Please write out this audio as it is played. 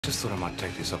just thought I might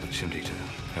take this opportunity to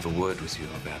have a word with you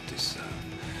about this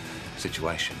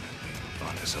situation that we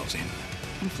find ourselves in.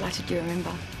 I'm flattered you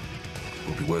remember.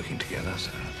 We'll be working together,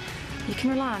 so... You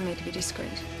can rely on me to be discreet.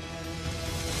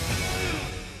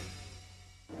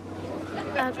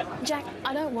 Jack,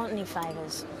 I don't want any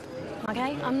favours,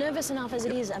 okay? I'm nervous enough as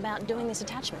it is about doing this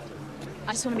attachment.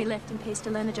 I just want to be left in peace to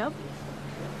learn the job.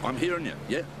 I'm hearing you,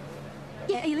 yeah.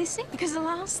 Yeah, are you listening? Because the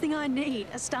last thing I need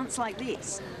are stunts like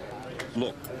this.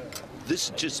 Look, this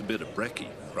is just a bit of brekkie,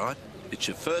 right? It's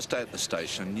your first day at the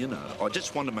station, you know. I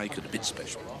just want to make it a bit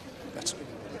special. That's it.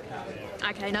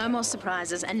 Okay, no more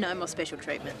surprises and no more special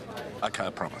treatment. Okay, I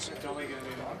promise.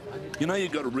 You know,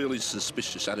 you've got a really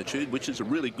suspicious attitude, which is a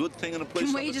really good thing in a police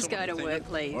officer. Can we just go to work,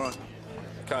 please? All right.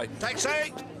 Okay.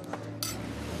 Taxi!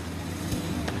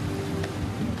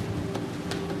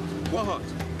 What?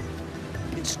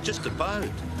 It's just a boat.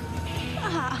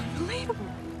 Ah, unbelievable.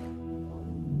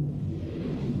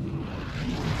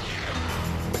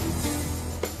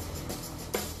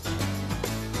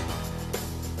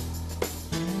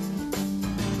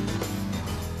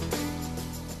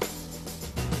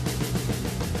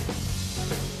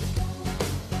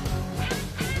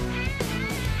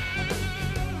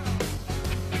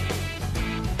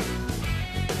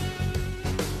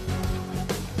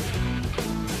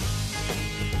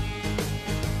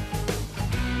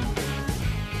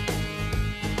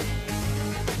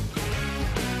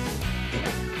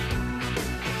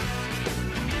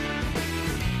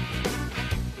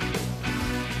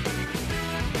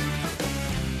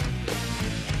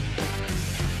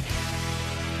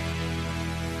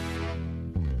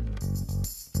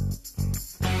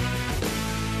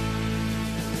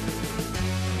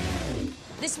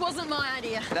 This wasn't my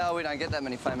idea. No, we don't get that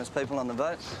many famous people on the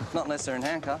boat. Not unless they're in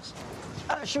handcuffs.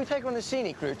 Should we take her on the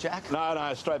scenic route, Jack?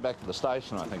 No, straight back to the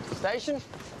station, I think. Station?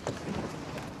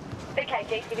 Okay,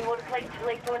 GC, water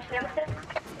police launch services.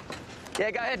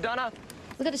 Yeah, go ahead, Donna.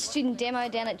 We've got a student demo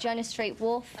down at Jonah Street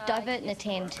Wharf. Divert and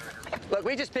attend. Look,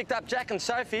 we just picked up Jack and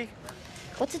Sophie.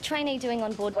 What's a trainee doing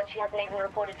on board? What, she hasn't even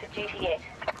reported for duty yet.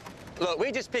 Look,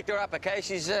 we just picked her up, okay?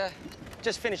 She's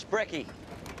just finished brekkie.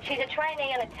 She's a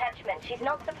trainee on attachment. She's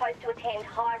not supposed to attend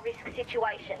high-risk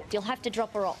situations. You'll have to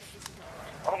drop her off.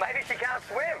 Or maybe she can't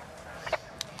swim.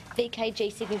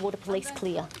 VKG Sydney Water Police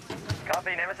clear.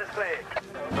 Copy, Nemesis clear.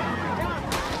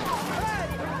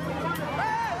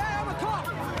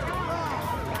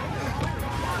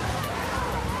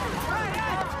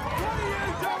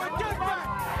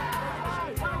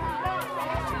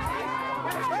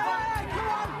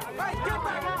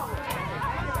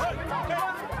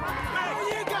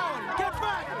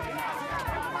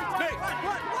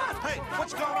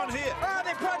 What's going on here? Oh,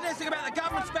 they're protesting about the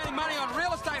government spending money on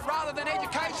real estate rather than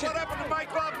education. What happened to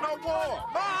make love, no war?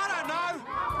 Oh, I don't know.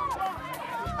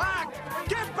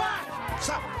 Get back!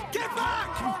 Get back!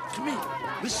 Come here.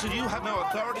 Listen, you have no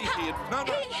authority here. No,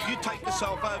 you take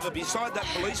yourself over beside that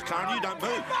police car and you don't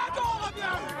move. Back, all of you!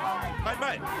 Hey,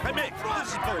 mate. Hey, Mick,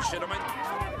 this is bullshit. I mean,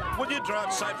 will you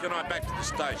drive Sophie and I back to the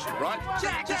station, right?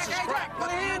 Jack, this is crap.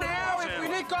 We're here now. If we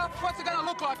nick off, what's it going to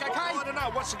look like, okay? I don't know.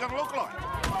 What's it going to look like?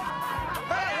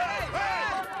 Hey!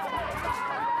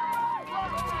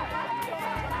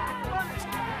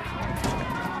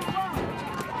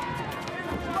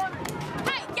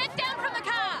 Hey, get down from the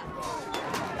car!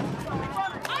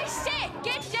 I said,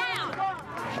 get down!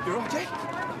 You all right, Jack?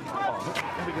 Oh, look,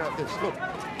 here we go at this. Look,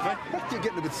 mate, you're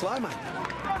getting a bit slow, mate.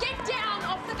 Get down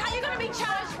off the car. You're going to be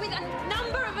charged with a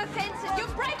number of offences.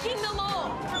 You're breaking the law.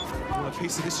 Want a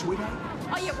piece of this, sweetheart?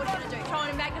 Oh, yeah, what are you going to do? Throw in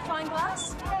a magnifying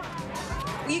glass?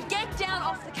 Will you get down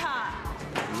off the car?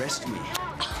 Arrest me.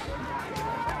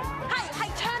 Hey,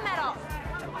 turn that off.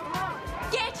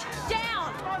 Get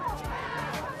down.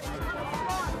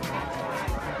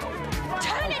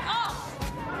 Turn it off.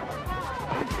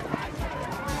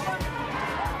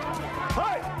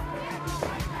 Hey!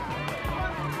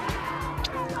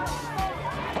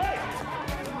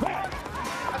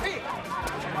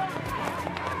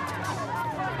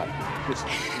 Listen,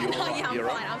 No, yeah, I'm you're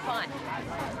fine, right. I'm fine.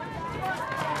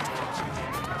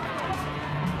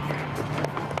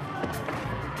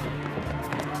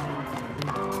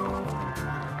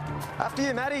 After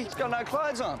you, Matty. He's got no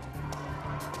clothes on.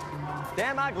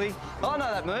 Damn ugly. I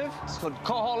know that move. It's called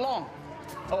Ko Ho Long.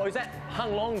 Oh, is that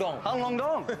Hung Long Dong? Hung Long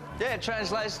Dong. Yeah, it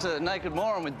translates to naked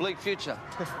moron with bleak future.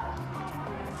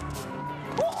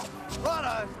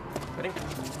 Righto. Got him?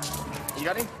 You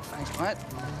got him? Thanks, mate.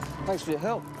 Thanks for your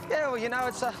help. Yeah, well, you know,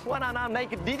 it's one unarmed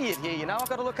naked idiot here, you know. I've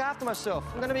got to look after myself.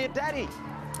 I'm going to be a daddy.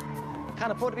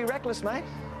 Can't afford to be reckless, mate.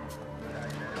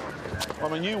 I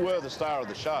mean, you were the star of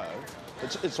the show.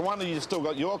 It's the one that you've still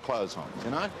got your clothes on,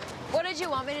 you know? What did you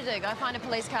want me to do? Go find a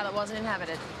police car that wasn't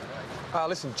inhabited?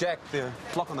 Listen, Jack, the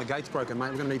lock on the gate's broken, mate.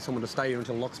 We're going to need someone to stay here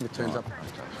until the locksmith turns up.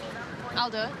 I'll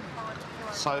do it.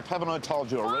 So, haven't I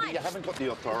told you already? Fine. You haven't got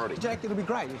the authority. Jack, it'll be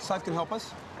great. If Safe can help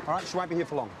us. All right, she won't be here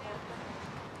for long.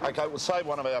 OK, we'll save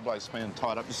one of our blokes being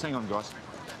tied up. Just hang on, guys.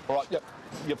 All right, yep.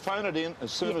 You phone it in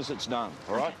as soon as it's done,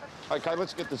 all right? OK,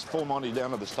 let's get this full Monty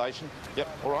down to the station. Yep,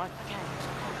 all right?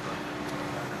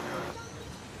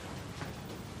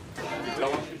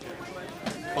 Okay.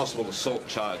 Possible assault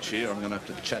charge here. I'm going to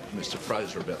have to chat to Mr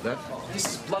Fraser about that. This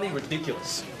is bloody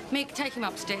ridiculous. Mick, take him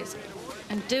upstairs.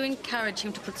 And do encourage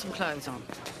him to put some clothes on.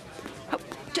 Oh,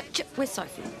 where's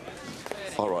Sophie?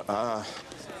 All right,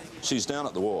 she's down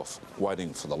at the wharf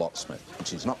waiting for the locksmith.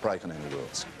 She's not breaking any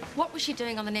rules. What was she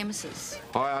doing on the Nemesis?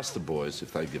 I asked the boys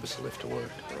if they'd give us a lift to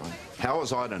work, all right? How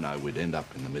was I to know we'd end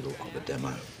up in the middle of a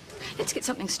demo? Let's get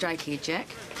something straight here, Jack.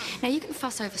 Now, you can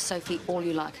fuss over Sophie all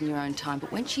you like in your own time,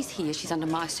 but when she's here, she's under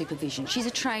my supervision. She's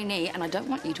a trainee, and I don't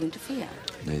want you to interfere.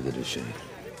 Neither does she.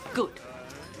 Good.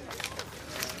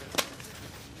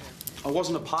 I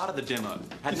wasn't a part of the demo.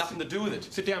 Had nothing to do with it.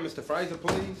 Sit down, Mr Fraser,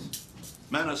 please.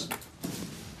 Manners.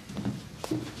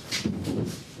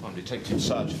 I'm Detective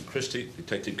Sergeant Christie,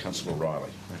 Detective Constable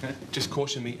Riley. Okay? Just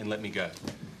caution me and let me go.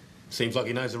 Seems like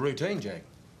he knows the routine, Jack.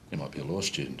 You might be a law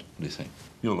student. What do you think?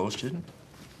 You're a law student?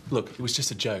 Look, it was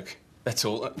just a joke. That's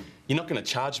all. You're not going to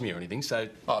charge me or anything, so...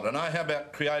 I don't know. How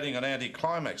about creating an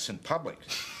anticlimax in public?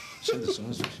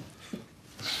 Synthesize it.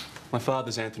 My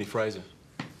father's Anthony Fraser,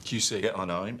 QC. Yeah, I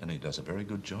know him, and he does a very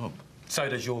good job. So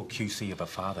does your QC of a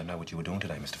father know what you were doing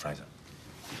today, Mr Fraser?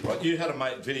 Right, you had a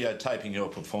mate videotaping your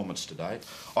performance today.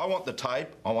 I want the tape,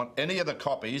 I want any of the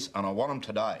copies, and I want them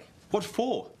today. What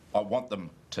for? I want them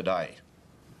today.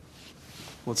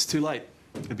 Well, it's too late.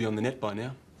 It'll be on the net by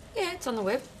now. Yeah, it's on the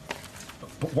web.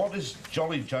 But what is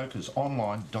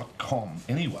jollyjokersonline.com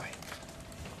anyway?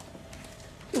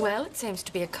 Well, it seems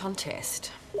to be a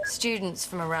contest. Students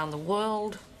from around the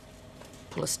world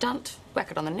pull a stunt, whack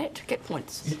it on the net, get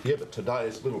points. Yeah, but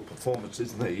today's little performance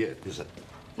isn't there yet, is it?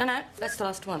 No, that's the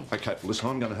last one. OK, listen,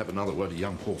 I'm going to have another word with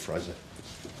young Paul Fraser.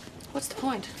 What's the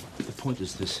point? The point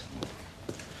is this.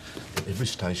 Every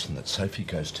station that Sophie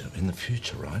goes to in the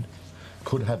future, right,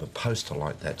 could have a poster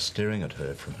like that staring at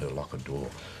her from her locker door.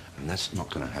 And that's not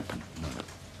going to happen, no.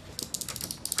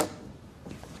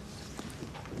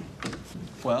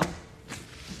 Well?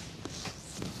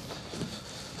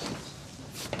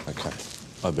 OK,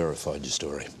 I verified your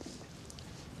story.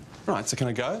 Right, so can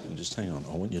I go? Just hang on,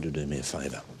 I want you to do me a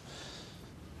favour.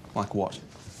 Like what?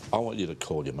 I want you to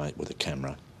call your mate with a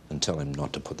camera and tell him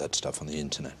not to put that stuff on the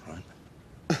internet, right?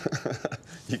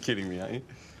 You're kidding me, aren't you?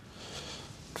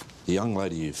 The young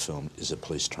lady you filmed is a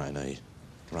police trainee,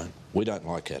 right? We don't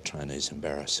like our trainees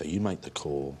embarrassed, so you make the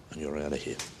call and you're out of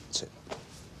here. That's it.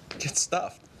 Get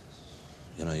stuffed.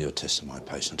 You know, you're testing my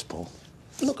patience, Paul.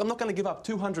 Look, I'm not going to give up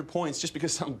 200 points just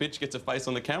because some bitch gets a face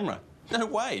on the camera. No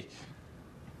way.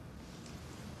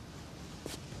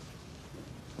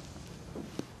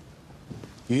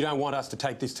 You don't want us to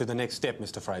take this to the next step,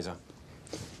 Mr Fraser.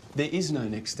 There is no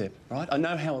next step, right? I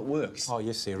know how it works. Oh,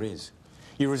 yes, there is.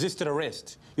 You resisted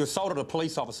arrest. You assaulted a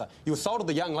police officer. You assaulted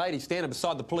the young lady standing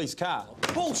beside the police car.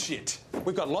 Bullshit!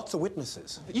 We've got lots of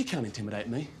witnesses. You can't intimidate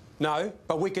me. No,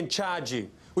 but we can charge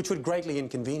you, which would greatly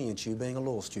inconvenience you being a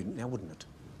law student, now wouldn't it?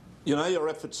 You know, your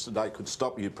efforts today could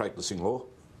stop you practising law.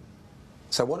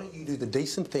 So why don't you do the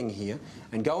decent thing here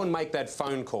and go and make that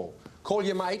phone call? Call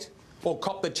your mate or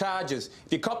cop the charges.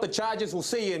 If you cop the charges, we'll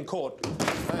see you in court.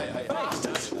 Hey,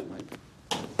 bastards!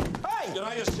 Hey! You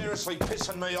know, you're seriously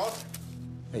pissing me off.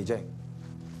 Hey, Jack,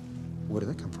 where did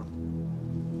that come from?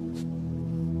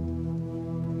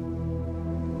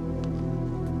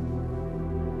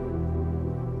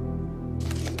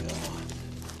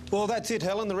 Well, that's it,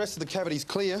 Helen. The rest of the cavity's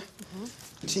clear.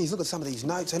 Geez, look at some of these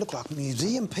notes. They look like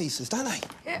museum pieces, don't they?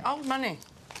 Yeah, old money.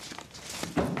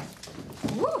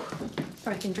 Woo!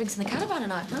 Reckon drinks in the caravan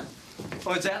tonight, huh?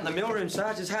 Oh, it's out in the mill room,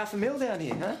 Sarge. There's $500,000 down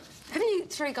here, huh? Haven't you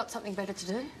three got something better to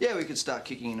do? Yeah, we could start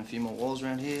kicking in a few more walls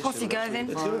around here. Off you go, then.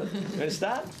 Let's do it. Ready to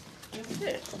start?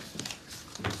 Yeah.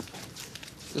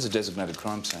 This is a designated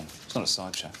crime scene. It's not a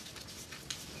sideshow.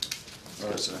 All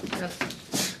right, sir.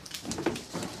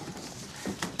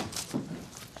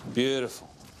 Beautiful.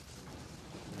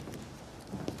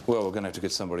 Well, we're going to have to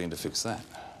get somebody in to fix that.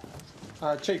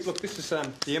 Chief, look, this is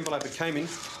the envelope it came in,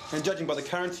 and judging by the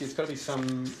currency, it's got to be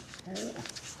some...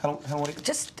 How long would it...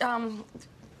 Just,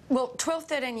 well, 12,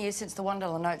 13 years since the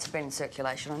 $1 notes have been in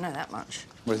circulation. I know that much.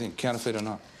 What do you think, counterfeit or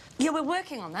not? Yeah, we're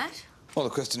working on that. Well,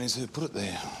 the question is who put it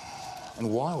there,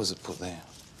 and why was it put there?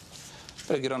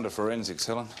 Better get on to forensics,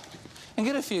 Helen. And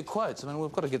get a few quotes. I mean,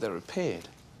 we've got to get that repaired.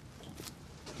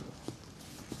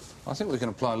 I think we can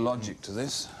apply logic to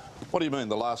this. What do you mean,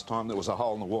 the last time there was a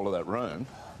hole in the wall of that room?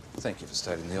 Thank you for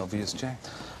stating the obvious, Jack.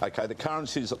 OK, the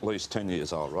currency's at least 10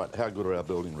 years old, right? How good are our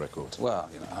building records? Well,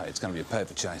 you know, it's going to be a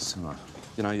paper chase. Right.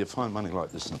 You know, you find money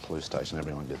like this in the police station,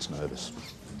 everyone gets nervous.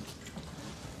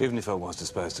 Even if I was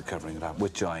disposed to covering it up,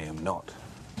 which I am not.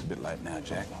 It's a bit late now,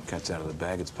 Jack. Cat's out of the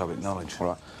bag, it's public knowledge. All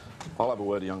right. I'll have a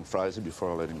word to young Fraser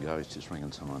before I let him go. He's just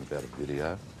ringing someone about a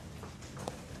video.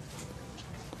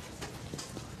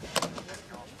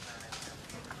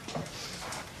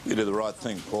 You did the right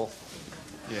thing, Paul.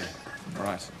 Yeah,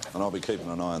 right. And I'll be keeping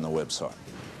an eye on the website.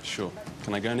 Sure.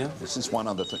 Can I go now? This is one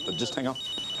other thing. Just hang on.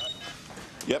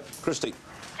 Yep, Christy.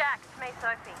 Jack, it's me,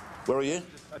 Sophie. Where are you?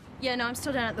 Yeah, no, I'm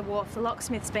still down at the wharf. The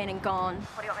locksmith's been and gone.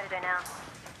 What do you want me to do now?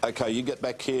 OK, you get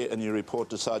back here and you report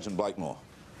to Sergeant Blakemore.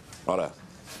 Righto.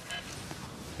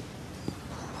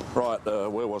 Right,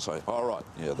 where was I? Oh, right.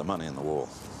 Yeah, the money in the wall.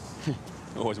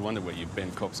 I always wondered where you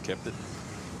Ben cops kept it.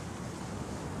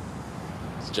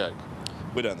 It's a joke.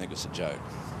 We don't think it's a joke.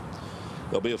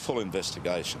 There'll be a full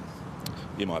investigation.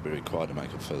 You might be required to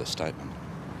make a further statement.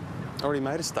 I already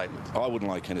made a statement. I wouldn't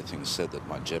like anything said that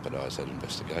might jeopardise that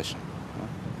investigation.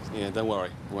 Yeah, don't worry.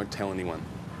 I won't tell anyone.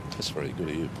 That's very good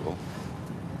of you, Paul.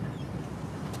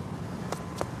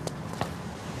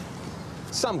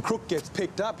 Some crook gets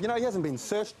picked up. You know, he hasn't been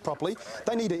searched properly.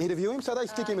 They need to interview him, so they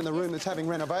stick him in the room that's having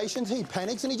renovations. He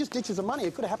panics and he just ditches the money.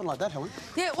 It could have happened like that, Helen.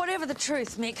 Yeah, whatever the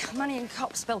truth, Mick, money and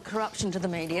cops spell corruption to the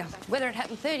media. Whether it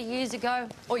happened 30 years ago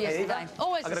or yesterday.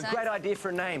 Always the same. I've got a great idea for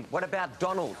a name. What about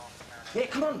Donald? Yeah,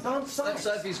 come on, Don, That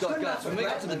Sophie's got guts. When we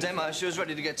got to the demo, she was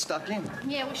ready to get stuck in.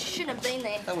 Yeah, well, she shouldn't have been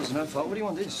there. That wasn't her fault. What do you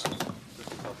want this?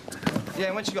 Yeah,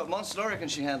 and when she got monstered, I reckon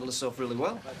she handled herself really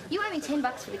well. You owe me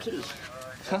 $10 for the kitty.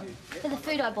 Huh? For the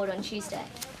food I bought on Tuesday.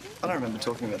 I don't remember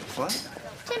talking about the flight.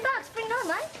 $10, bring it on,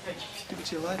 mate. Give it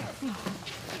to you later.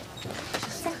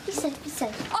 Sophie.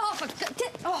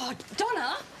 Oh,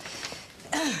 Donna!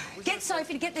 Get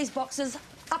Sophie to get these boxes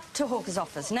up to Hawker's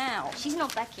office now. She's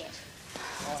not back yet.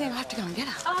 Then I'll have to go and get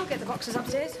her. I'll get the boxes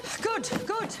upstairs. Good,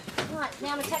 good. Right,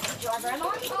 now I'm a taxi driver, am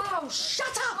I? Oh,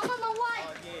 shut up! I'm on my way.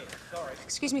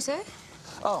 Excuse me, sir?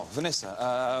 Oh, Vanessa,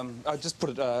 I just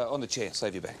put it on the chair,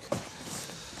 save you back.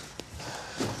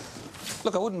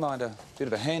 Look, I wouldn't mind a bit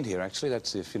of a hand here, actually.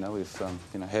 That's if,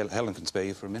 Helen can spare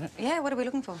you for a minute. Yeah, what are we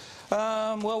looking for?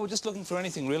 Well, we're just looking for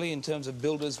anything, really, in terms of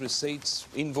builders, receipts,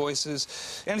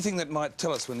 invoices, anything that might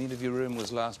tell us when the interview room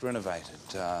was last renovated.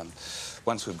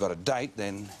 Once we've got a date,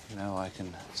 then, I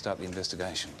can start the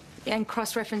investigation. And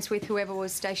cross-reference with whoever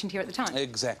was stationed here at the time?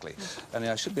 Exactly. And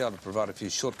I should be able to provide a few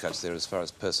shortcuts there as far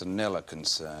as personnel are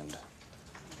concerned.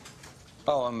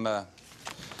 Oh, I'm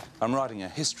writing a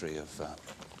history of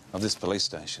this police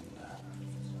station.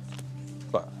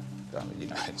 Well,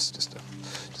 it's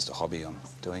just a hobby I'm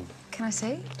doing. Can I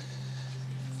see?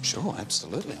 Sure,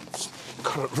 absolutely. I've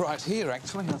got it right here,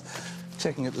 actually. I was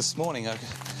checking it this morning. I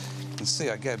can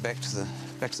see I go back to the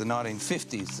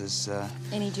 1950s. There's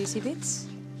Any juicy bits?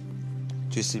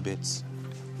 Juicy bits.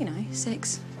 You know,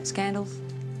 sex, scandals.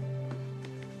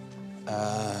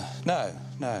 No,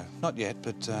 not yet,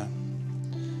 but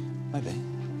maybe.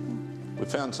 We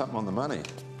found something on the money.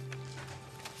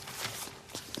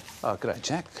 Oh, g'day,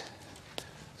 Jack.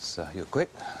 So, you're quick?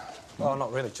 Oh,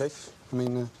 not really, Chief. I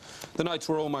mean, the notes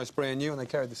were almost brand new and they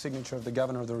carried the signature of the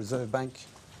Governor of the Reserve Bank.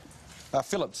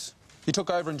 Phillips. He took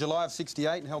over in July of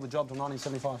 '68 and held the job till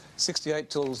 1975. 68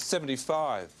 till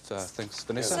 75. Thanks,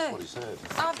 Vanessa. So, That's what he said.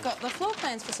 I've got the floor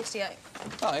plans for 68.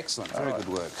 Oh, excellent. Very good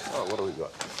work. Oh, what do we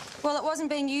got? Well, it wasn't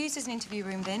being used as an interview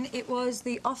room then. It was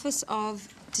the office of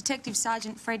Detective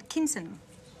Sergeant Fred Kinson.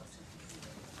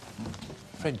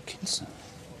 Fred Kinson?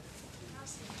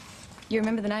 You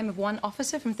remember the name of one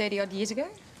officer from 30-odd years ago?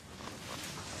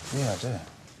 Yeah, I do.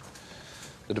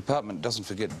 The department doesn't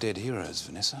forget dead heroes,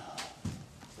 Vanessa.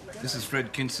 This is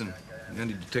Fred Kinson, the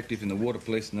only detective in the water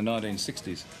police in the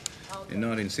 1960s. In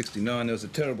 1969, there was a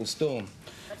terrible storm.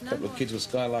 A couple of kids were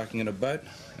skylarking in a boat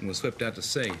and were swept out to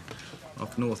sea,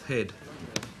 off North Head.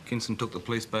 Kinson took the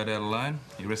police boat out alone.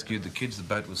 He rescued the kids, the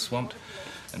boat was swamped,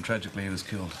 and tragically he was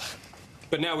killed.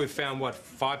 But now we've found, what,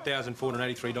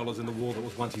 $5,483 in the wall that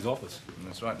was once his office. And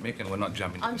that's right, Mick, and we're not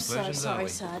jumping to I'm so conclusions, are sorry, we?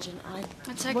 Sergeant.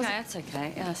 That's okay, that's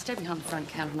okay. Stay behind the front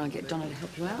counter and I'll get Donna to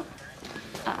help you out.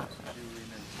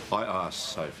 I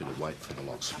asked Sophie to wait for the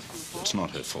locksmith. It's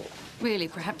not her fault. Really,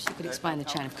 perhaps you could explain the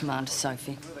chain of command to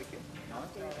Sophie.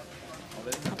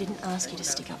 I didn't ask you to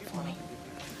stick up for me.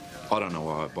 I don't know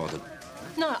why I bothered.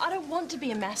 No, I don't want to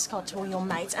be a mascot to all your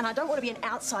mates, and I don't want to be an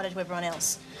outsider to everyone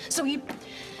else. So you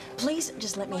Please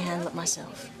just let me handle it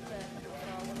myself.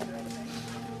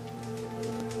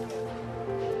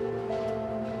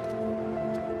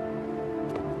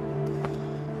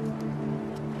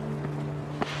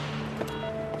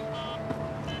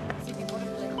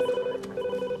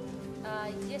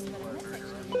 Yes, madam, that's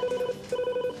actually...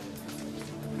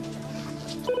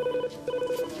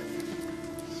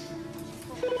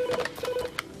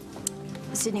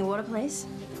 Sydney Water, please.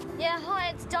 Yeah, hi,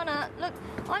 it's Donna. Look,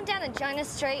 I'm down at Jonas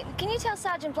Street. Can you tell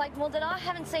Sergeant Blakemore that I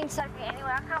haven't seen Sophie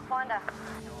anywhere? I can't find her.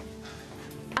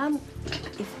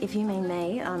 If you mean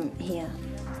me, I'm here.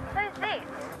 Who's this?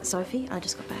 Sophie, I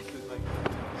just got back.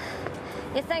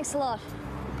 Yeah, thanks a lot.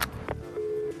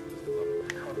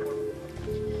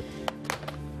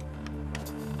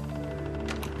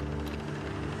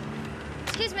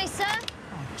 Excuse me, sir.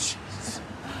 Oh, jeez.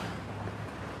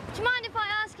 Do you mind if I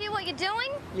ask you what you're doing?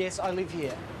 Yes, I live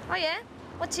here. Oh, yeah?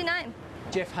 What's your name?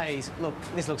 Jeff Hayes. Look,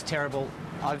 this looks terrible.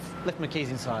 I've left my keys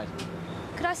inside.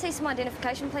 Could I see some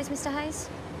identification, please, Mr. Hayes?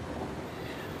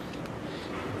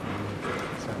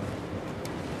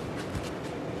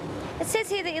 It says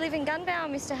here that you live in Gunbower,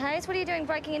 Mr. Hayes. What are you doing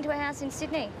breaking into a house in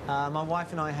Sydney? My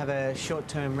wife and I have a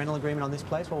short-term rental agreement on this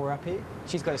place while we're up here.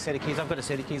 She's got a set of keys. I've got a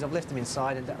set of keys. I've left them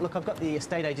inside. And look, I've got the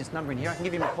estate agent's number in here. I can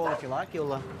give him a call if you like.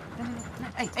 You'll.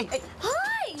 Hey.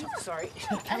 Hi! Sorry.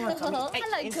 Come on, Tommy. Hey,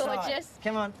 hello, inside. gorgeous.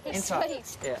 Come on, You're inside.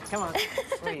 sweet. Yeah, come on.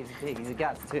 Sweet. He's big. He's a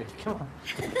guts too. Come on.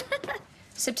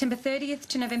 September 30th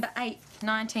to November 8th,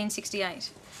 1968.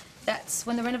 That's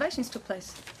when the renovations took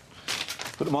place.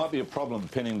 But it might be a problem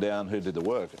pinning down who did the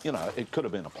work. You know, it could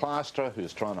have been a plasterer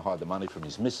who's trying to hide the money from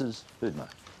his missus. Who'd know?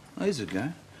 Here's a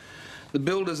go. The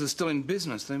builders are still in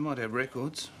business. They might have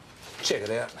records. Check it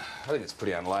out. I think it's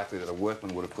pretty unlikely that a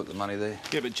workman would have put the money there.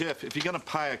 Yeah, but Jeff, if you're going to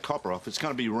pay a copper off, it's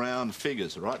going to be round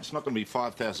figures, all right? It's not going to be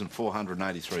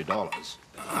 $5,483.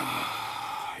 Yeah,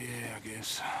 I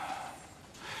guess.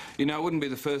 You know, it wouldn't be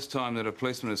the first time that a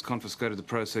policeman has confiscated the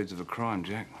proceeds of a crime,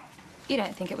 Jack. You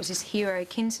don't think it was his hero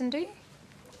Kinson, do you?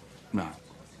 No,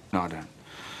 I don't.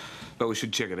 But we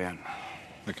should check it out.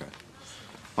 OK.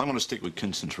 I'm going to stick with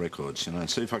Kinson's records, you know, and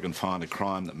see if I can find a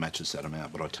crime that matches that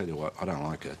amount. But I tell you what, I don't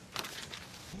like it.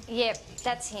 Yep,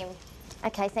 that's him.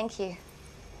 OK, thank you.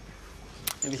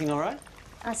 Everything all right?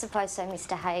 I suppose so,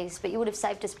 Mr. Hayes, but you would have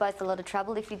saved us both a lot of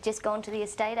trouble if you'd just gone to the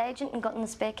estate agent and gotten the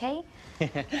spare key.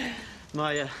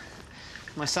 My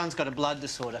son's got a blood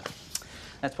disorder.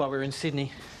 That's why we're in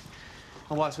Sydney.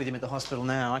 My wife's with him at the hospital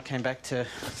now. I came back to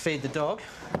feed the dog.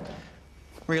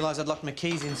 Realised I'd locked my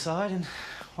keys inside and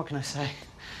what can I say?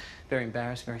 Very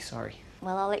embarrassed, very sorry.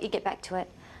 Well, I'll let you get back to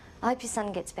it. I hope your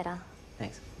son gets better.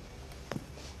 Thanks.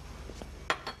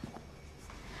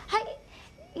 Hey,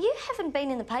 you haven't been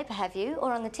in the paper, have you?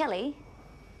 Or on the telly?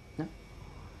 No.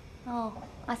 Oh,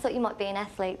 I thought you might be an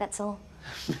athlete, that's all.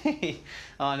 Me?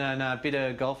 Oh, no, a bit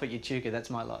of golf at Echuca, that's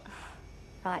my lot.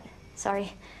 Right,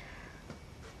 sorry.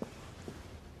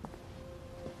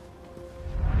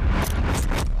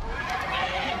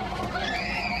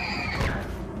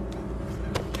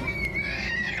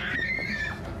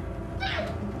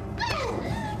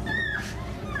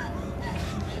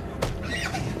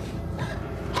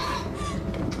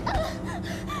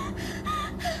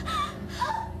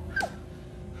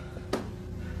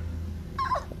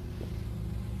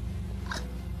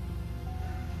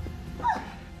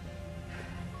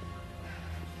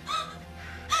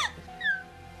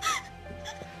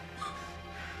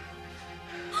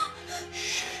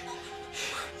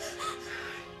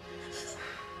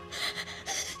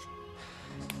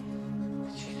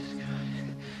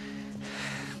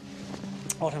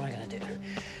 What am I going to do?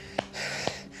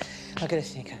 I gotta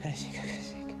think.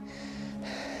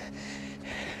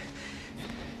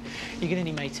 You got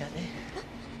any mates out there?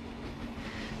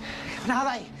 What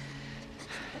are they?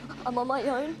 I'm on my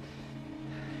own.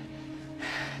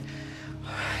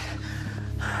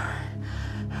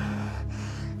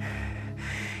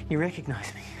 You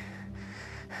recognise me?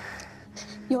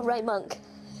 You're Ray Monk.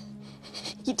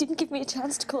 You didn't give me a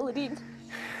chance to call it in.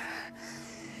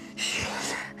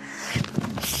 Shit!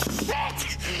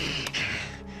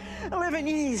 11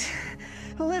 years.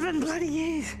 11 bloody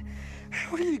years.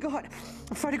 What have you got?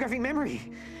 A photographic memory.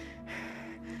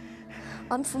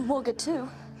 I'm from Wagga too.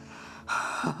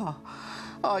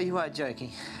 Oh, you are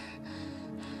joking.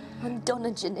 I'm Donna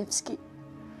Janevsky.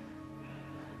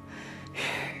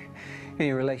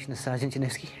 Any relation to Sergeant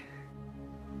Janevsky?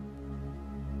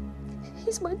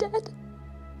 He's my dad.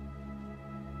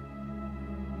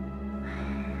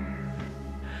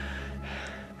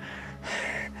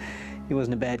 He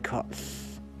wasn't a bad cop.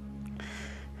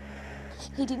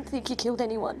 He didn't think he killed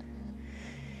anyone.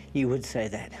 You would say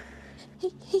that.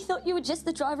 He thought you were just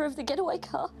the driver of the getaway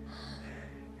car.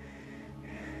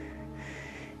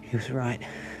 He was right.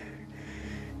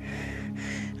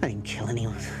 I didn't kill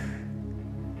anyone.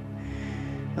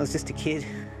 I was just a kid.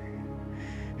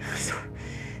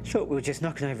 Thought we were just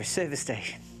knocking over a service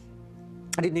station.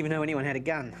 I didn't even know anyone had a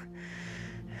gun.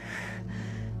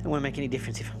 It won't make any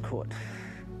difference if I'm caught.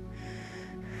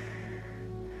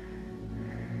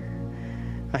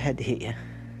 I had to hit you.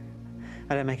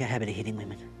 I don't make a habit of hitting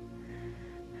women.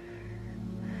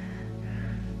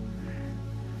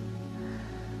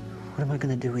 What am I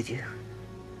going to do with you?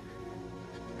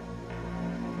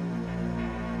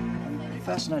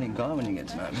 Fascinating guy when you get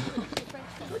to know him.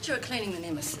 I thought you were cleaning the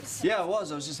nemesis. Yeah, I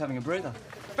was. I was just having a breather.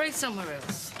 Breathe somewhere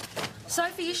else.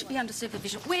 Sophie, you should be under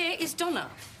supervision. Where is Donna?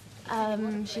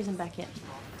 She isn't back yet.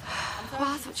 Oh,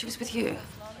 I thought she was with you.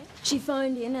 She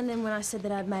phoned in, and then when I said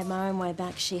that I'd made my own way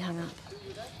back, she hung up.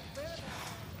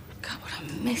 God, what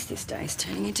a mess this day is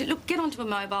turning into. Look, get onto a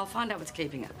mobile, find out what's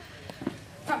keeping her.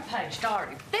 Front page,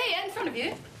 diary. There, in front of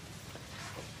you.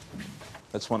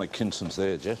 That's one of Kinson's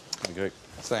there, Jeff. Okay.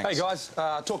 Thanks. Hey, guys,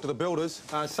 talk to the builders.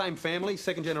 Same family,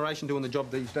 second generation doing the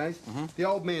job these days. The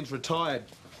old man's retired,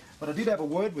 but I did have a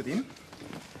word with him,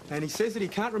 and he says that he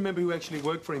can't remember who actually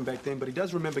worked for him back then, but he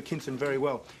does remember Kinson very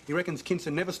well. He reckons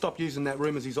Kinson never stopped using that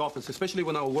room as his office, especially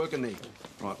when they were working there.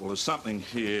 Right, well, there's something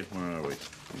here. Where are we?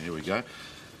 Here we go.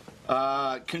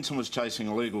 Kinson was chasing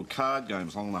illegal card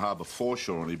games along the harbour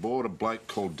foreshore, and he brought a bloke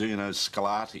called Dino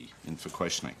Scolati in for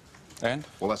questioning. And?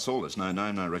 Well, that's all. There's no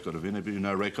name, no record of interview,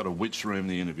 no record of which room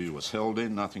the interview was held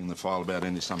in, nothing in the file about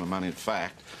any sum of money. In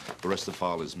fact, the rest of the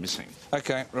file is missing.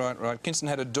 OK, right. Kinson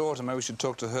had a daughter. Maybe we should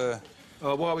talk to her.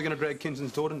 Why are we going to drag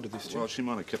Kinson's daughter into this, Jim? Well, she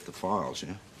might have kept the files,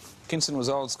 yeah? Kinson was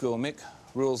old school, Mick.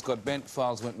 Rules got bent,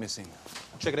 files went missing.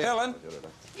 Check it out. Helen?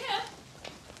 Yeah?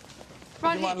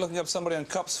 Would you mind looking up somebody on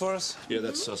cops for us? Yeah,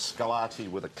 that's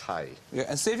Scolati with a K. Yeah,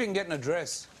 and see if you can get an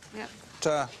address.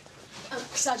 Yeah.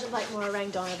 Sergeant Blakemore rang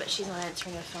Donna, but she's not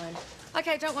answering her phone.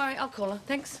 OK, don't worry, I'll call her.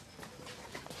 Thanks.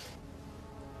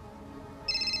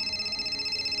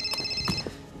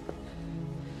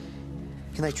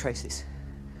 Can they trace this?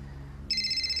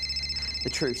 The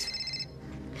truth?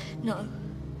 No.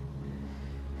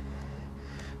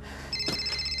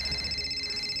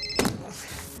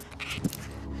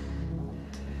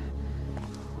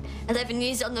 "11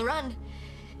 years on the run.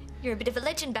 You're a bit of a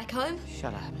legend back home.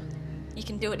 Shut up. You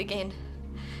can do it again.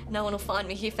 No one will find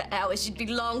me here for hours. You'd be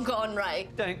long gone, Ray.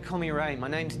 Don't call me Ray. My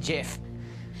name's Jeff.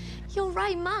 You're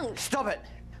Ray Monk. Stop it!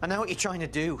 I know what you're trying to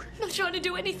do. I'm not trying to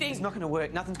do anything. It's not going to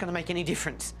work. Nothing's going to make any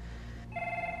difference.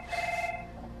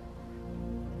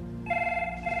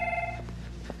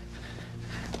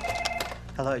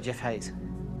 Hello, Jeff Hayes.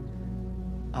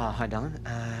 Oh, hi, darling.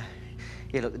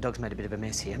 Yeah, look, the dog's made a bit of a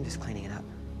mess here. I'm just cleaning it up.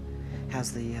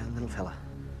 How's the little fella?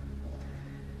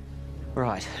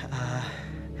 Right.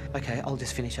 OK, I'll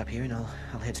just finish up here and I'll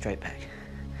head straight back.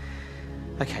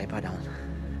 OK, bye, darling.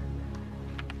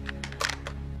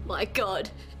 My God,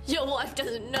 your wife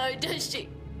doesn't know, does she?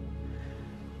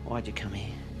 Why'd you come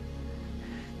here?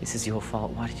 This is your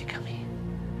fault. Why did you come here?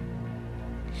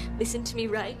 Listen to me,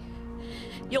 Ray.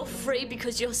 You're free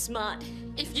because you're smart.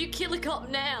 If you kill a cop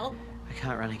now... I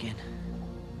can't run again.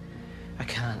 I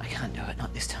can't do it.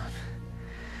 Not this time.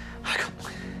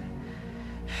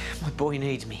 My boy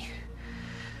needs me.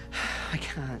 I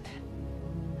can't.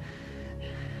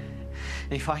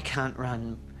 And if I can't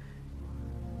run...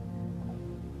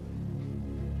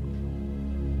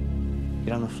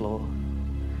 Get on the floor.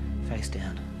 Face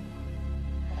down.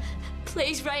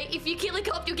 Please, Ray, if you kill a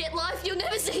cop, you'll get life. You'll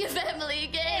never see your family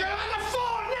again. Get on the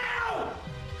floor now!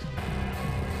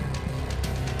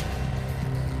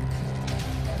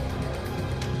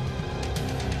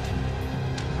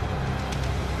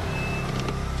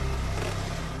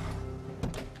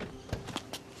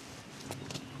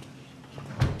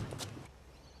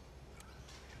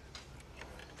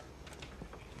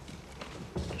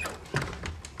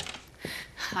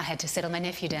 I had to settle my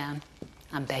nephew down.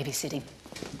 I'm babysitting.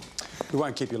 We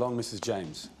won't keep you long, Mrs.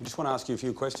 James. We just want to ask you a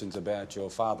few questions about your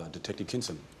father, Detective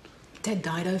Kinson. Dad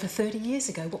died over 30 years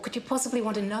ago. What could you possibly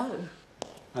want to know?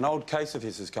 An old case of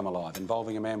his has come alive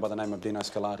involving a man by the name of Dino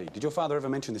Scolati. Did your father ever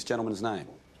mention this gentleman's name?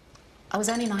 I was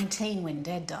only 19 when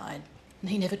Dad died, and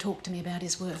he never talked to me about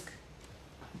his work.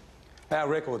 Our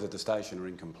records at the station are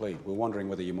incomplete. We're wondering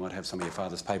whether you might have some of your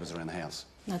father's papers around the house.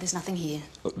 No, there's nothing here.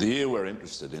 Look, the year we're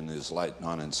interested in is late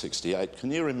 1968. Can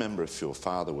you remember if your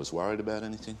father was worried about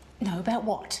anything? No, about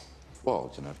what? Well,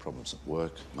 you know, problems at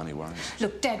work, money worries.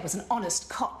 Look, Dad was an honest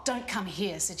cop. Don't come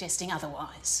here suggesting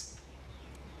otherwise.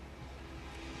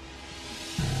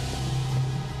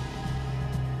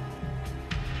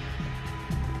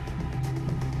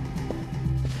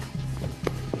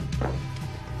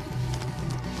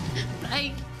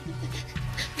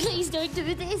 don't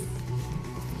do this.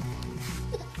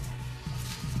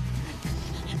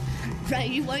 Ray,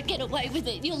 you won't get away with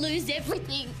it. You'll lose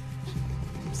everything.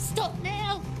 Stop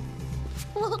now.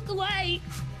 Walk away.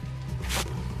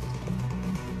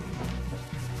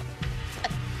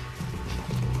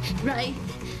 Ray,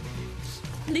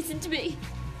 listen to me.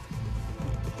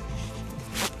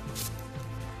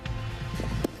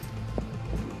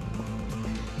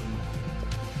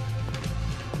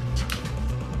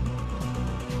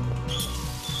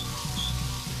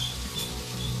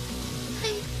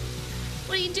 Hey,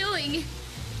 what are you doing?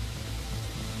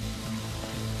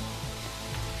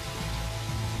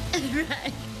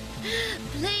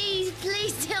 Ray,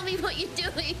 please tell me what you're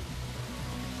doing.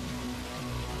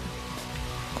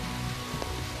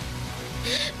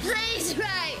 Please,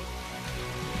 Ray!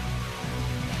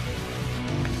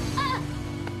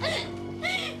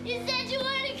 You said you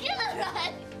weren't a killer,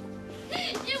 right?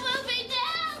 You will be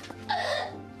now!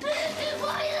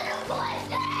 Why you little boy?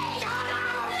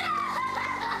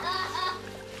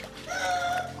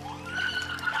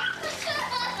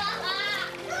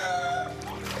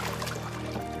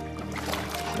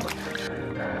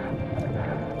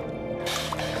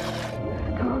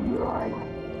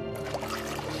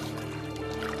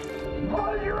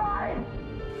 Close your eyes!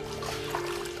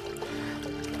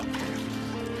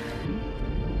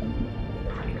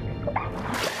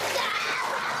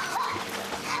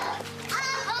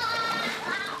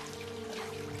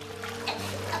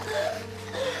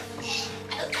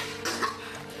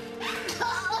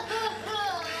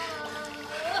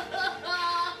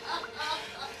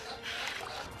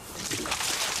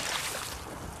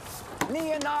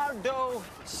 Leonardo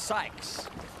Sykes.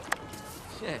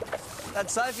 Yeah, that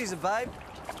Sophie's a babe.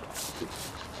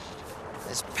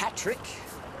 There's Patrick.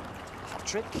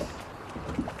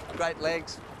 Great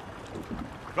legs.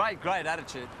 Great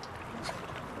attitude.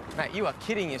 Mate, you are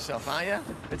kidding yourself, aren't you?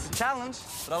 It's a challenge,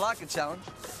 but I like a challenge.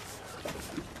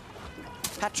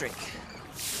 Patrick.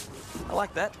 I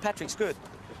like that. Patrick's good.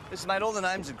 Listen, mate, all the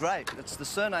names are great. It's the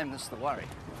surname that's the worry.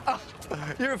 Oh,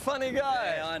 you're a funny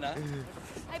guy. Yeah, I know.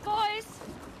 Hey, boys.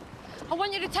 I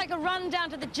want you to take a run down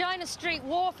to the Jonah Street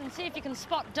wharf and see if you can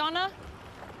spot Donna.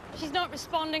 She's not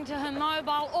responding to her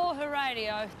mobile or her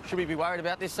radio. Should we be worried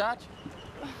about this, Sarge?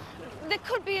 There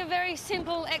could be a very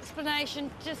simple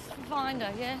explanation. Just find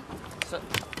her, yeah? So...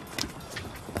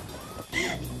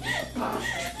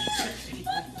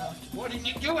 Why didn't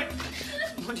you do it?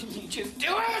 Why didn't you just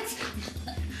do it?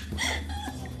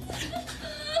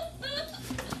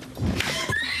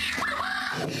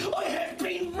 I have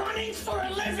been running for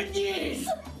 11 years!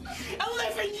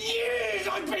 11 years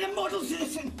I've been a model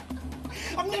citizen!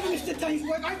 I've never missed a day's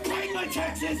work, I've paid my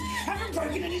taxes, haven't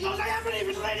broken any laws, I haven't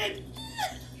even let it!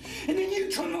 And then you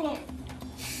come along,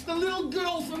 the little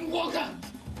girl from Walker.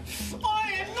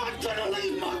 I am not gonna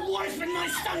leave my wife and my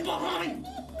son behind!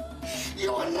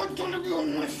 You are not gonna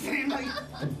ruin my family!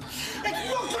 It's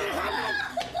not gonna happen!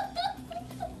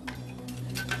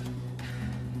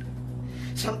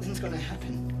 Something's gonna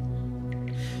happen.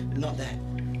 But not that.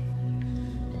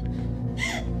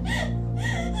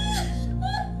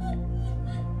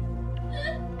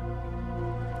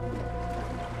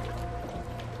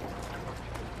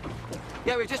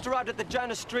 Yeah, we've just arrived at the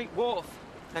Jonah Street wharf.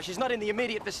 Now, she's not in the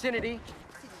immediate vicinity.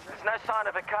 There's no sign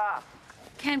of a car.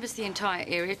 Canvass the entire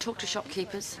area, talk to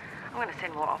shopkeepers. I'm going to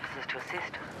send more officers to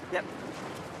assist. Yep.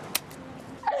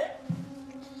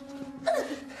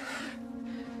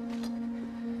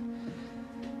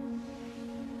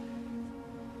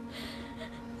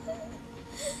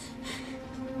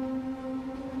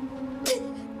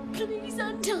 Please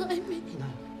untie me. No.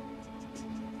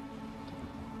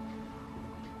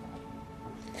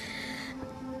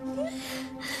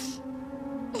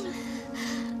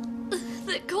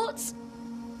 The courts,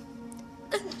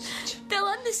 they'll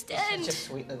understand. Such a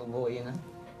sweet little boy, you know.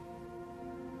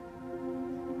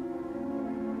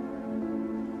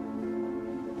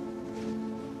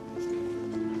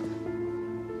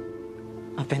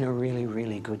 I've been a really,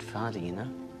 really good father, you know.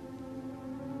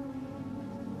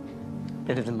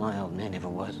 Better than my old man ever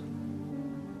was.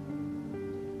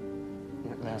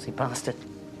 That lousy bastard.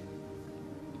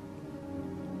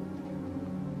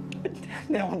 But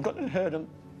now I've got to hurt him.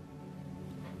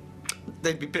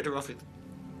 They'd be better off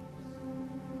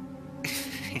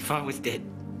if I was dead.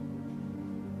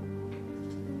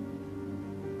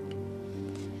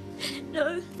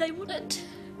 No, they wouldn't.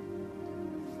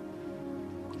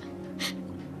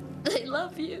 They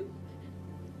love you.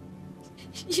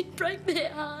 You'd break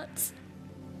their hearts.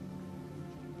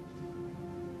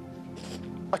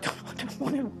 I don't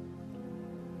want to.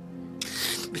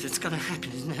 But it's gonna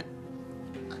happen, isn't it?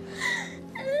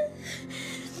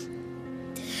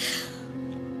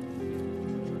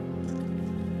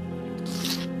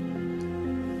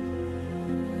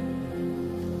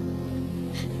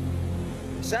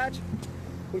 Sarge,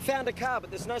 we found a car, but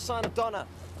there's no sign of Donna.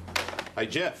 Hey,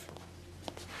 Jeff.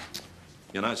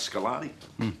 You know Scolari?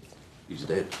 He's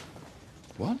dead.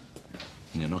 What?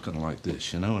 And you're not going to like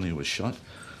this. You know when he was shot?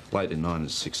 Late in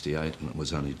 1968, and it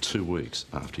was only 2 weeks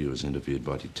after he was interviewed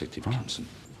by Detective Kinson.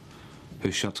 Who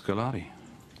shot Scolari?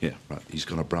 Yeah, right. He's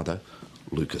got a brother,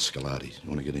 Lucas Scolari. You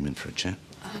want to get him in for a chat?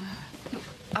 Look,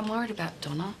 I'm worried about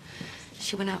Donna.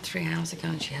 She went out 3 hours ago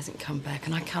and she hasn't come back,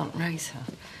 and I can't raise her.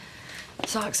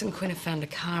 Sykes and Quinn have found a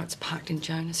car. It's parked in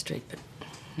Jonah Street, but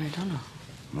no Donna.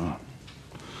 Right.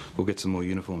 We'll get some more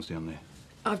uniforms down there.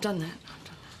 I've done that.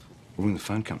 We'll ring the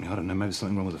phone company. I don't know, maybe there's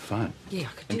something wrong with the phone. Yeah,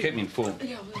 I could do And keep that. me informed.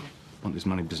 Yeah, I will. I want this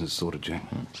money business sorted, Jack.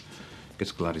 Get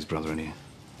Scolari's brother in here.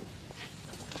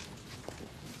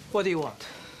 What do you want?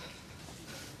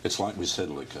 It's like we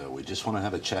said, Luca. We just want to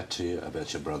have a chat to you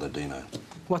about your brother, Dino.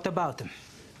 What about him?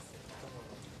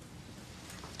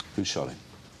 Who shot him?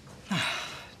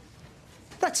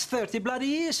 That's 30 bloody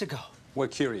years ago. We're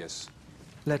curious.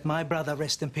 Let my brother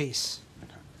rest in peace.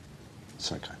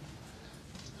 It's okay.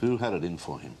 Who had it in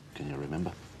for him? Can you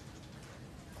remember?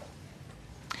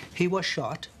 He was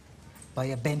shot by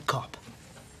a bent cop.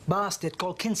 Bastard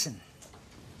called Kinson.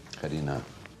 How do you know?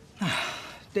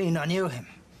 Dino knew him.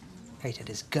 Hated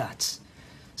his guts.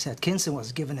 Said Kinson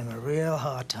was giving him a real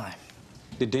hard time.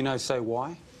 Did Dino say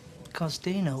why? Because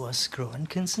Dino was screwing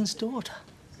Kinson's daughter.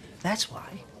 That's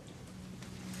why.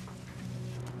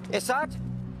 Yes, Sarge?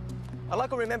 I like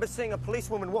to remember seeing a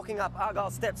policewoman walking up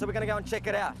Argyle Steps, so we're going to go and check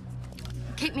it out.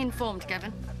 Keep me informed,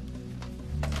 Gavin.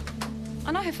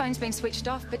 I know her phone's been switched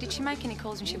off, but did she make any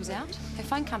calls when she was out? Her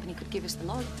phone company could give us the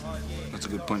log. That's a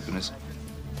good point, Vanessa.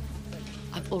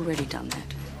 I've already done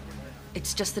that.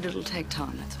 It's just that it'll take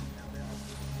time, that's all.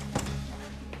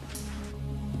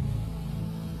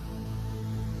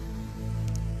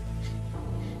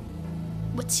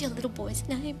 What's your little boy's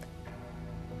name?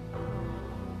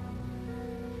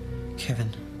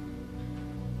 Kevin.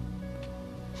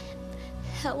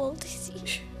 How old is he? I'm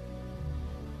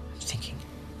thinking.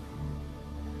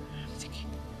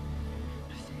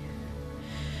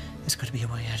 There's got to be a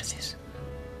way out of this.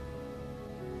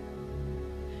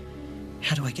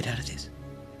 How do I get out of this?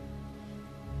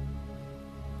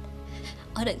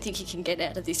 I don't think you can get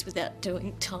out of this without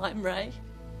doing time, Ray.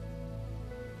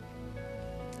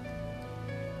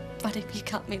 But if you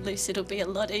cut me loose, it'll be a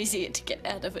lot easier to get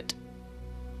out of it.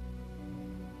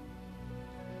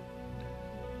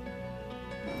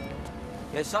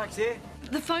 Yes, Sykes here?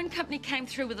 The phone company came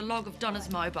through with a log of Donna's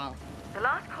mobile. The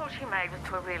last call she made was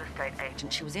to a real estate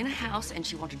agent. She was in a house and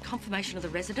she wanted confirmation of the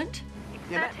resident. It's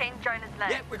 13 Jonah's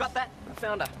Lane. Yeah, we got that. I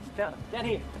found her. Found her. Down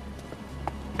here.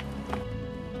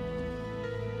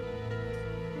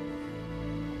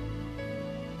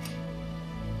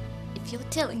 If you're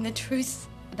telling the truth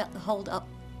about the hold-up,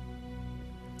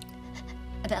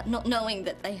 about not knowing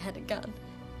that they had a gun,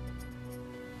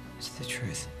 It's the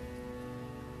truth.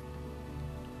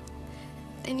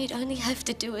 then you'd only have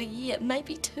to do a year,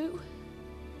 maybe 2.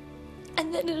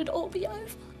 And then it'd all be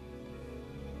over.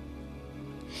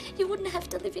 You wouldn't have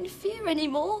to live in fear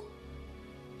anymore.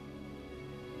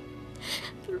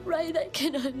 But Ray, that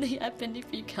can only happen if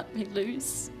you cut me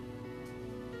loose.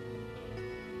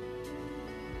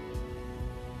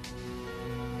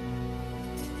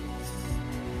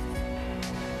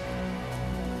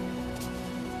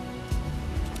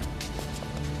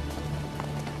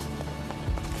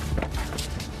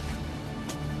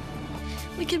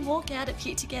 We can walk out of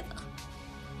here together.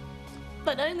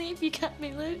 But only if you cut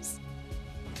me loose.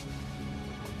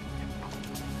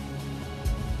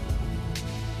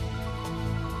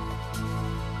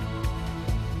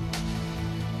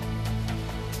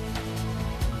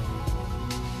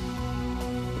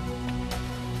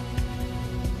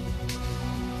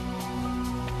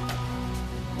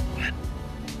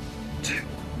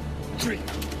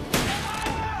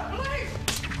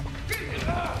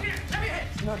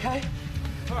 You okay?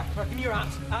 All right, give me your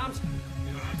arms. Arms.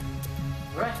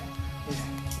 All right?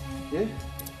 Yeah?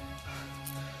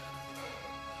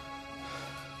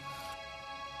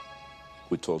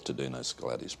 We talked to Dino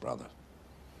Scolari's brother.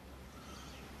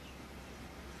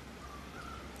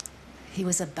 He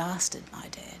was a bastard, my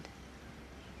dad.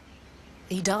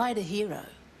 He died a hero,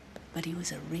 but he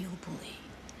was a real bully.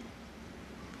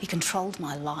 He controlled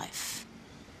my life.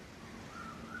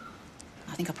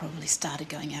 I think I probably started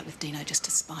going out with Dino just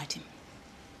to spite him.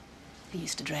 He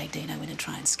used to drag Dino in and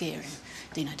try and scare him.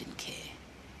 Dino didn't care.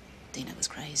 Dino was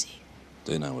crazy.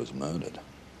 Dino was murdered.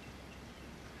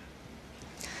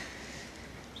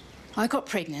 I got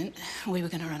pregnant. We were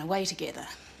going to run away together.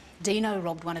 Dino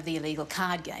robbed one of the illegal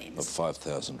card Of games.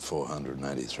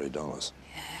 $5,483.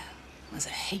 was a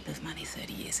heap of money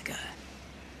 30 years ago.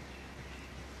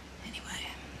 Anyway,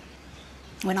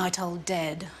 when I told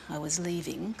Dad I was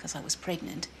leaving because I was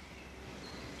pregnant,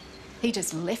 he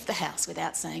just left the house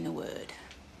without saying a word.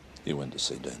 You went to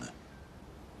see Dino.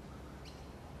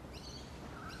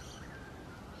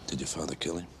 Did your father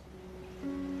kill him?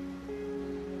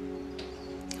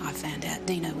 I found out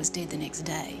Dino was dead the next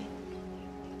day.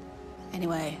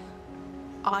 Anyway,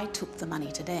 I took the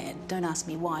money to Dad. Don't ask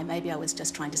me why. Maybe I was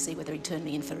just trying to see whether he'd turn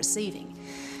me in for receiving.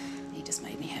 He just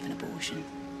made me have an abortion.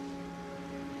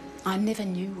 I never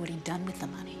knew what he'd done with the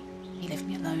money. He left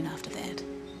me alone after that.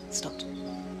 Stopped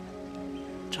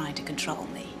trying to control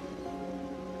me.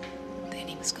 Then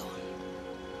he was gone.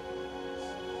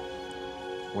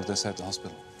 What did they say at the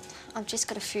hospital? I've just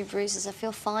got a few bruises. I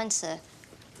feel fine, sir.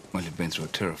 Well, you've been through a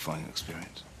terrifying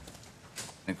experience.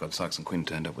 Thank God Sykes and Quinn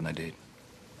turned up when they did.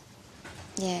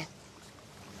 Yeah.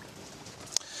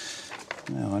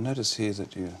 Now, I notice here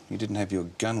that you didn't have your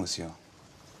gun with you.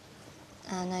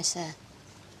 No, sir.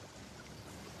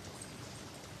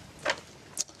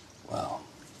 Well,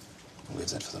 we'll leave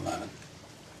that for the moment.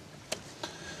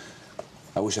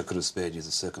 I wish I could have spared you the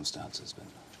circumstances, but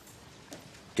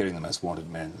getting the most wanted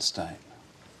man in the state,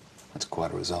 that's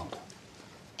quite a result.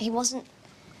 He wasn't...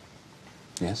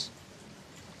 Yes?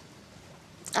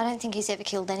 I don't think he's ever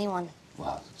killed anyone.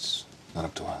 Well, it's not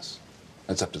up to us.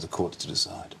 It's up to the courts to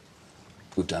decide.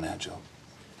 We've done our job.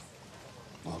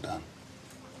 Well done.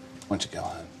 Why don't you go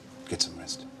home, get some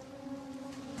rest.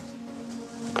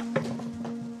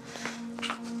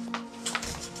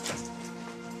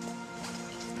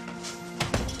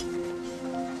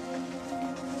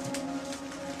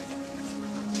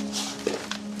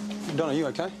 Donna, are you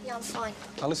okay? Yeah, I'm fine.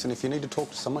 Now listen, if you need to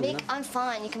talk to someone, Mick, you know... I'm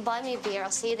fine. You can buy me a beer.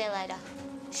 I'll see you there later.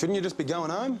 Shouldn't you just be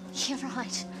going home? Yeah,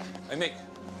 right. Hey, Mick.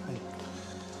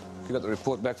 You got the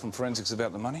report back from forensics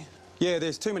about the money? Yeah,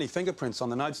 there's too many fingerprints on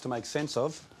the notes to make sense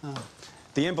of.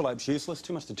 The envelope's useless,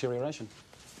 too much deterioration.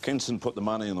 Kinson put the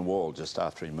money in the wall just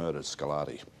after he murdered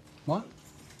Scolati. What?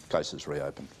 Case is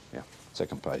reopened. Yeah,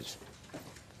 second page.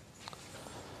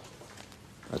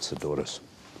 That's the daughters.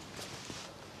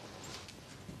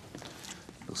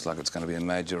 Looks like it's going to be a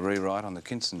major rewrite on the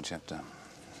Kinson chapter.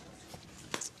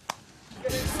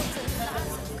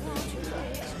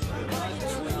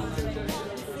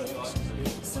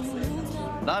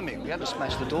 No, Mick, we had to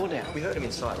smash the door down. We heard him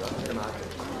inside, right? The market.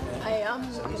 Hey,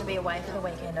 I'm going to be away for the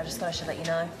weekend. I just thought I should let you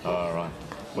know. Oh, all right.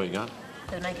 Where you going?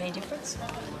 Does it make any difference?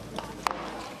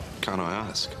 Can't I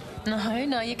ask?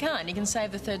 No, you can't. You can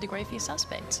save the third degree for your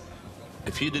suspects.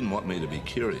 If you didn't want me to be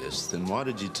curious, then why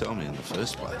did you tell me in the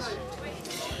first place?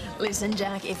 Listen,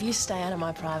 Jack, if you stay out of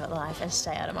my private life and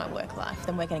stay out of my work life,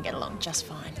 then we're going to get along just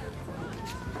fine.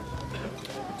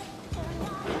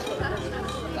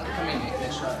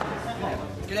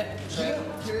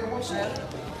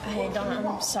 Hey, Donna,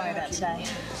 I'm sorry about today.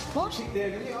 What?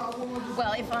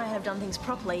 Well, if I had done things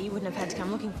properly, you wouldn't have had to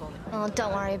come looking for me. Oh,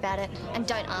 don't worry about it. And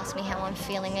don't ask me how I'm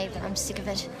feeling either. I'm sick of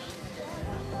it.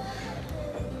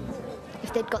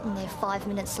 If they'd gotten there 5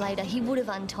 minutes later, he would have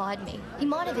untied me. He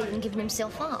might have even given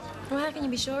himself up. Well, how can you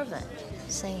be sure of that?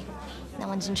 See, no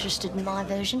one's interested in my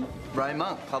version. Ray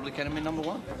Monk, public enemy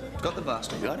 #1. Got the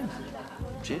bastard, got him.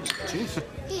 Cheers, cheers.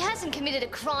 He hasn't committed a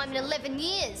crime in 11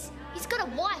 years. He's got a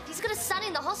wife. He's got a son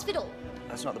in the hospital.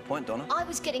 That's not the point, Donna. I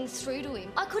was getting through to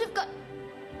him. I could have got...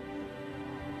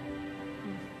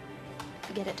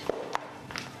 Forget it.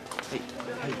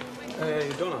 Hey,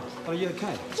 Donna, are you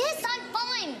okay? Yes, I'm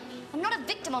fine. I'm not a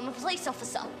victim. I'm a police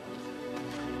officer.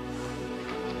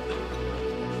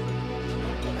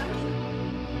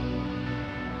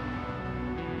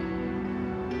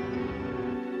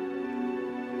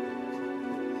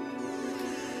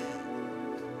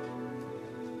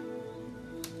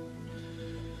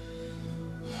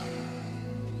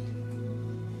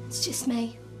 It's just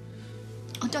me.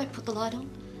 Oh, don't put the light on.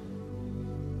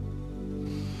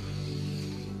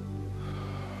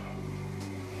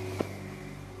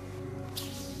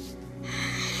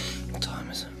 What time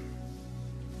is it?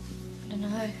 I don't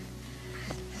know.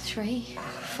 3,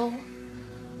 4.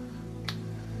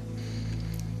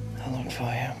 I looked for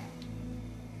you.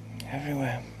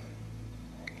 Everywhere.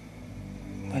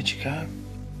 Where'd you go?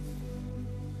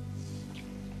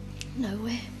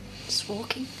 Nowhere. Just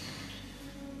walking.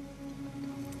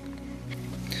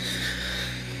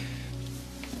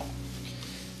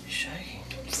 Shaking.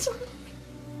 Sorry.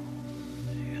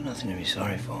 You got nothing to be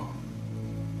sorry for.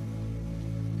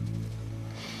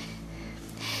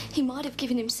 He might have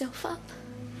given himself up.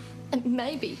 And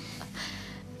maybe.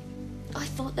 I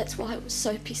thought that's why I was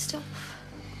so pissed off.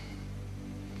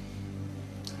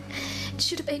 It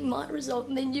should have been my result,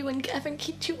 and then you and Gavin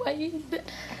kicked your way in, but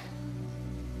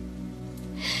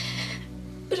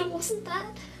it wasn't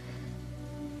that.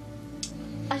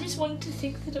 I just wanted to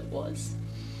think that it was.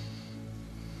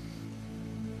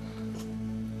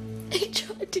 He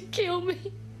tried to kill me.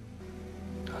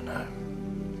 I know.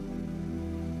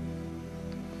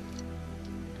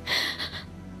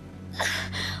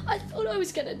 I thought I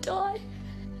was gonna die.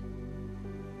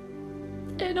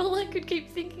 And all I could keep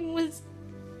thinking was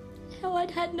how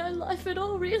I'd had no life at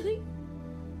all, really.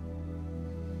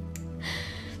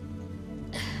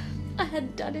 I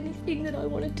hadn't done anything that I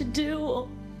wanted to do or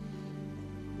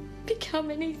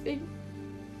become anything.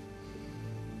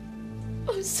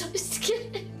 I was so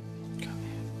scared.